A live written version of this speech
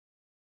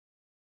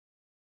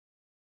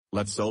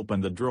Let's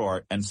open the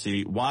drawer and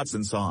see what's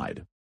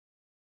inside.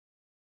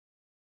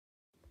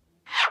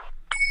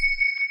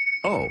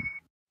 Oh,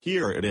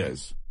 here it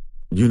is.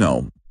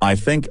 I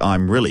think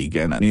I'm really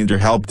gonna need your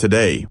help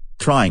today,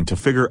 trying to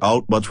figure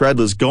out what Red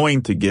is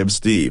going to give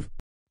Steve.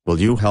 Will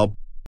you help?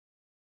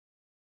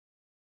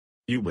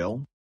 You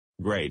will?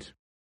 Great.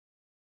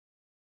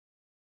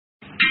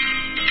 To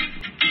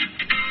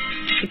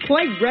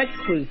play Red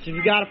Clues,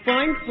 you gotta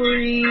find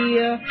free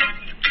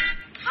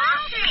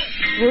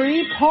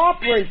paw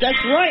prints. That's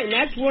right, and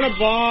that's one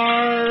of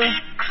our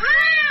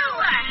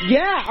Clue!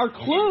 Yeah, our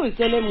clues,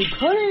 and then we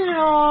put it in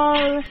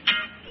our Notebook!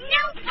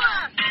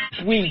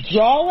 we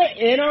draw it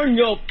in our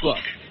notebook.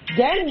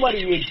 Then what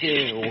do?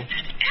 Color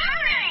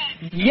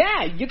it!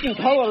 Yeah, you can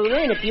color it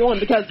in if you want,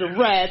 because the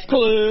Red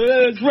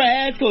Clues.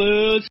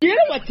 You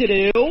know what to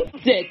do.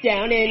 Sit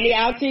down in the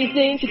outside,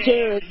 think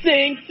and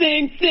sing.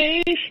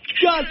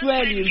 Just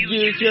when you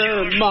use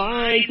your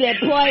mind to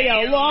play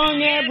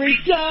along every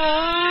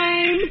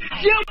time,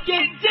 you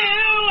can do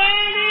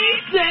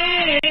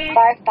anything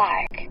Bark.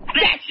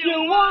 that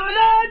you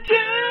wanna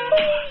do.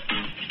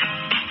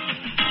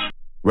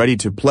 Ready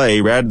to play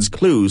Red's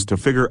Clues to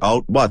figure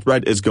out what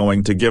Red is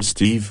going to give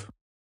Steve?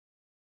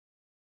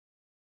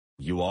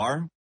 You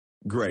are?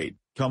 Great,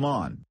 come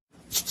on.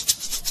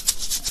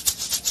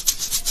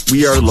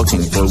 We are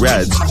looking for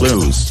Red's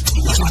Clues.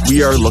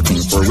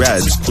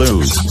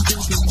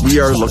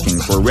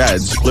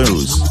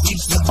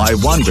 I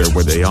wonder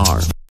where they are.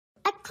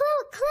 A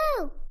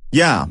clue!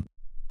 Yeah,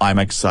 I'm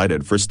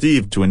excited for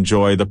Steve to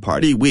enjoy the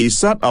party we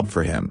set up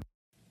for him.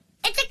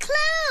 It's a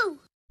clue!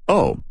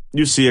 Oh,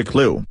 you see a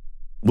clue.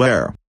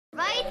 Where?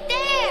 Right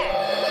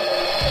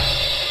there!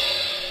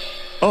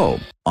 Oh,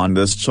 on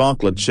this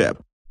chocolate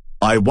chip.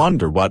 I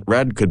wonder what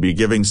Red could be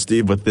giving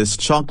Steve with this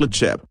chocolate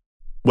chip.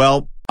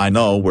 Well, I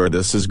know where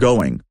this is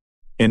going.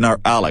 In our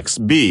Alex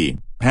B.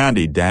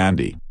 handy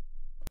dandy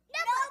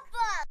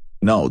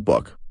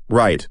notebook.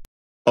 Right.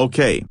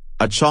 Okay,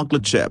 a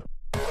chocolate chip.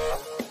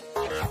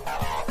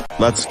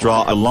 Let's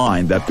draw a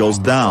line that goes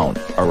down,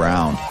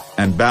 around,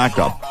 and back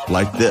up,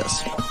 like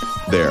this.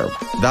 There,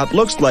 that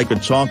looks like a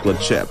chocolate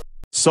chip.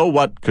 So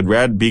what could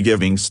Red be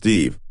giving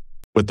Steve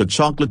with the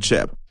chocolate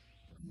chip?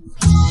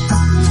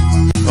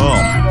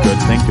 Oh, good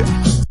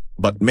thinking.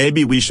 But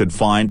maybe we should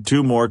find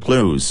 2 more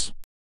clues.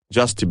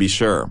 Just to be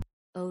sure.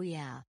 Oh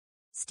yeah.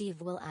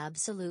 Steve will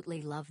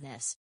absolutely love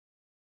this.